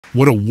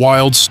What a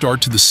wild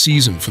start to the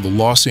season for the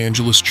Los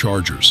Angeles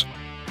Chargers.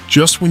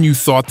 Just when you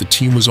thought the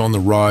team was on the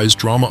rise,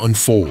 drama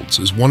unfolds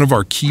as one of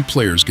our key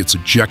players gets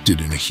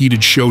ejected in a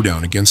heated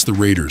showdown against the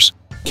Raiders.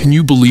 Can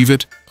you believe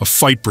it? A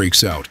fight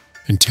breaks out,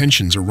 and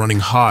tensions are running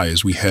high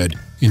as we head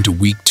into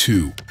Week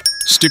 2.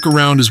 Stick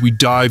around as we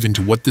dive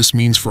into what this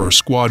means for our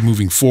squad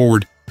moving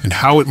forward and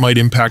how it might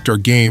impact our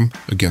game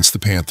against the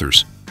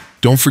Panthers.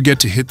 Don't forget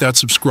to hit that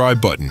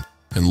subscribe button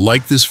and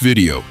like this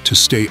video to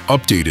stay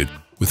updated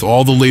with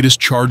all the latest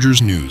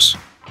Chargers news.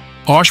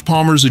 Josh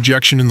Palmer's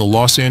ejection in the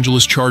Los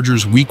Angeles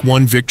Chargers' Week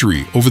 1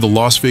 victory over the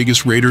Las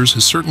Vegas Raiders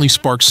has certainly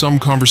sparked some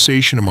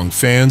conversation among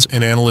fans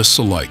and analysts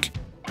alike.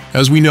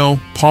 As we know,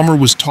 Palmer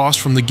was tossed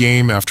from the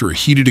game after a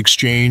heated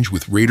exchange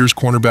with Raiders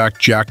cornerback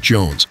Jack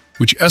Jones,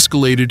 which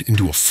escalated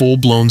into a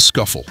full-blown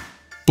scuffle.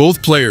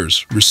 Both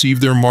players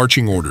received their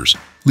marching orders,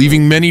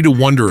 leaving many to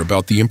wonder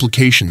about the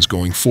implications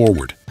going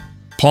forward.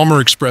 Palmer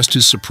expressed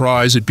his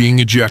surprise at being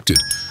ejected,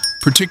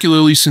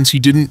 particularly since he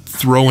didn't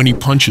throw any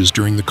punches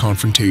during the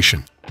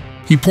confrontation.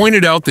 He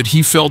pointed out that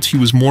he felt he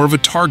was more of a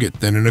target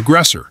than an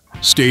aggressor,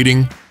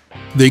 stating,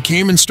 "They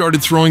came and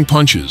started throwing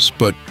punches,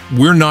 but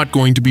we're not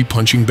going to be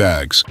punching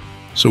bags,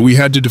 so we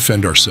had to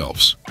defend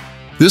ourselves."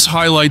 This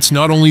highlights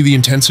not only the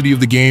intensity of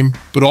the game,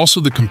 but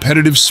also the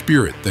competitive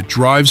spirit that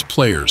drives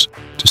players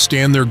to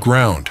stand their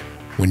ground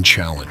when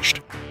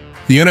challenged.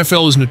 The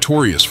NFL is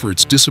notorious for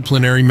its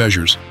disciplinary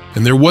measures,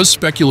 and there was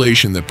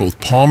speculation that both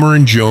Palmer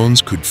and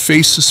Jones could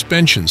face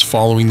suspensions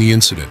following the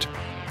incident.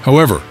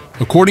 However,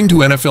 according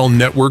to NFL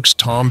Network's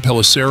Tom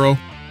Pelissero,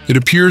 it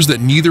appears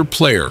that neither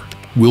player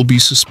will be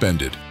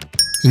suspended.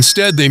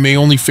 Instead, they may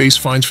only face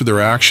fines for their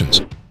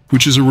actions,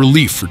 which is a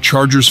relief for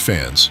Chargers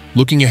fans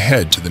looking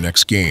ahead to the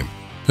next game.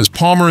 As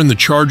Palmer and the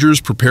Chargers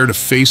prepare to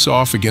face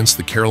off against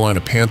the Carolina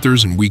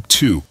Panthers in Week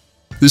 2,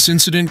 this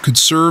incident could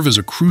serve as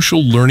a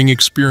crucial learning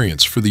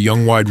experience for the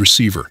young wide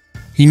receiver.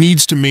 He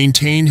needs to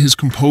maintain his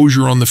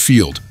composure on the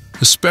field,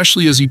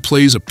 especially as he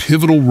plays a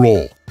pivotal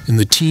role in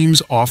the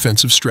team's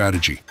offensive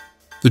strategy.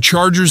 The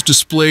Chargers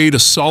displayed a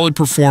solid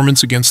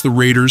performance against the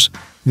Raiders,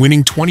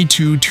 winning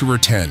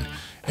 22-10,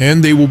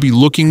 and they will be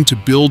looking to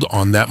build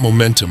on that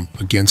momentum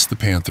against the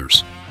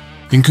Panthers.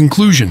 In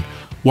conclusion,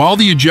 while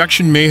the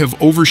ejection may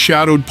have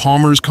overshadowed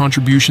Palmer's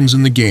contributions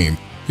in the game,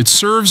 it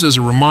serves as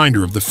a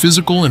reminder of the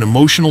physical and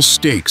emotional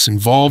stakes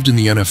involved in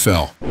the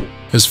NFL.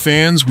 As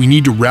fans, we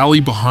need to rally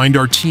behind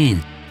our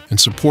team and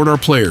support our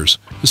players,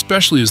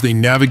 especially as they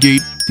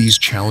navigate these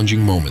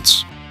challenging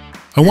moments.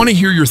 I want to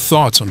hear your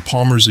thoughts on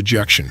Palmer's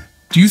ejection.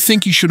 Do you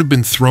think he should have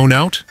been thrown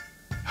out?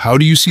 How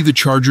do you see the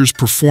Chargers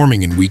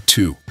performing in Week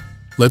 2?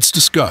 Let's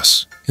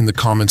discuss in the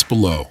comments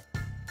below.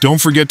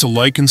 Don't forget to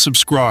like and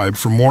subscribe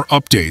for more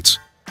updates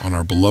on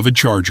our beloved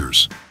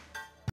Chargers.